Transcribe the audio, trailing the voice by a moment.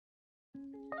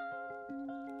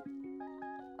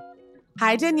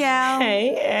Hi, Danielle.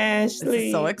 Hey, Ashley. This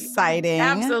is so exciting.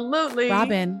 Absolutely.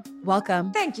 Robin,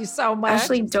 welcome. Thank you so much.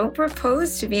 Ashley, don't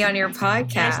propose to be on your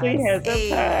podcast. Ashley has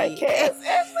a podcast. Ashley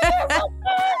has a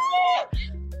podcast.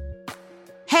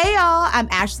 Hey, y'all. I'm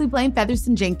Ashley Blaine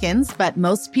Featherston Jenkins, but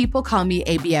most people call me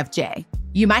ABFJ.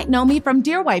 You might know me from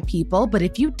Dear White People, but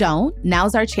if you don't,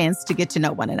 now's our chance to get to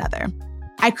know one another.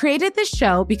 I created this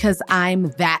show because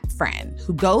I'm that friend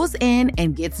who goes in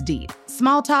and gets deep.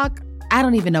 Small talk, I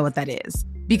don't even know what that is,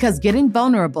 because getting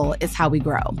vulnerable is how we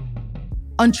grow.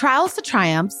 On Trials to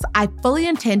Triumphs, I fully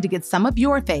intend to get some of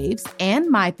your faves and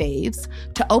my faves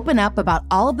to open up about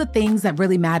all of the things that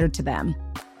really mattered to them,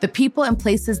 the people and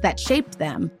places that shaped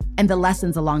them, and the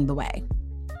lessons along the way.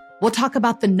 We'll talk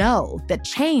about the no that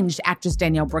changed actress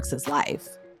Danielle Brooks' life.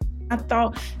 I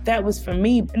thought that was for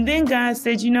me. And then God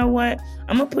said, you know what?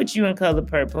 I'm going to put you in Color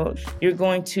Purple. You're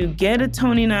going to get a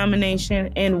Tony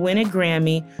nomination and win a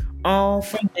Grammy, all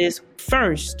from this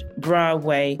first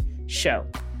Broadway show.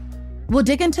 We'll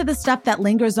dig into the stuff that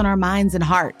lingers on our minds and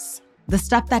hearts, the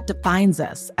stuff that defines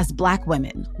us as Black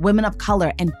women, women of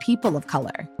color, and people of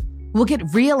color. We'll get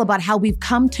real about how we've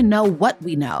come to know what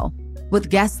we know,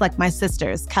 with guests like my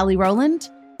sisters, Kelly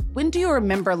Rowland. When do you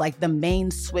remember the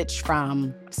main switch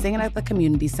from singing at the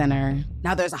community center?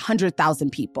 Now there's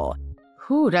 100,000 people.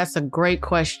 That's a great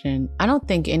question. I don't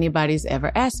think anybody's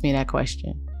ever asked me that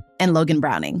question. And Logan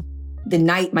Browning. The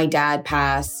night my dad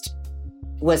passed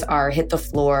was our Hit the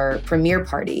Floor premiere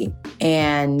party.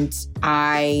 And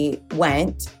I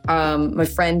went. My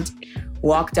friend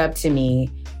walked up to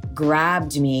me,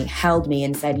 grabbed me, held me,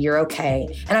 and said, "You're okay."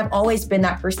 And I've always been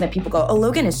that person that people go, "Oh,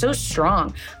 Logan is so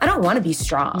strong." I don't want to be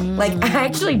strong. I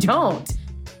actually don't.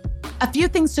 A few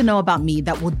things to know about me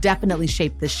that will definitely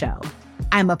shape this show.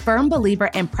 I'm a firm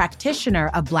believer and practitioner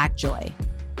of Black joy.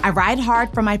 I ride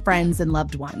hard for my friends and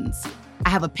loved ones. I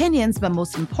have opinions, but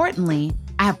most importantly,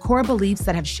 I have core beliefs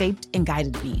that have shaped and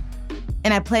guided me.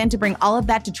 And I plan to bring all of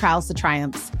that to Trials to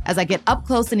Triumphs as I get up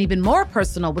close and even more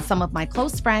personal with some of my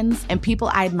close friends and people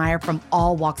I admire from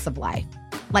all walks of life,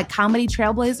 like comedy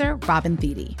trailblazer Robin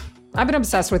Thede. I've been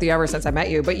obsessed with you ever since I met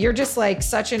you, but you're just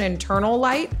such an internal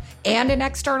light and an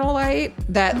external light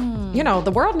that,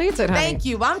 the world needs it, honey. Thank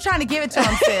you. Well, I'm trying to give it to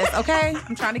him, sis, okay?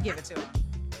 I'm trying to give it to him.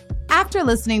 After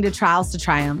listening to Trials to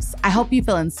Triumphs, I hope you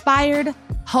feel inspired,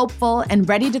 hopeful, and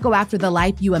ready to go after the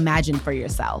life you imagine for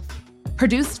yourself.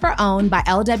 Produced for OWN by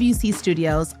LWC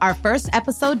Studios, our first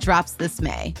episode drops this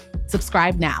May.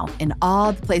 Subscribe now in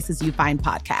all the places you find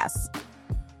podcasts.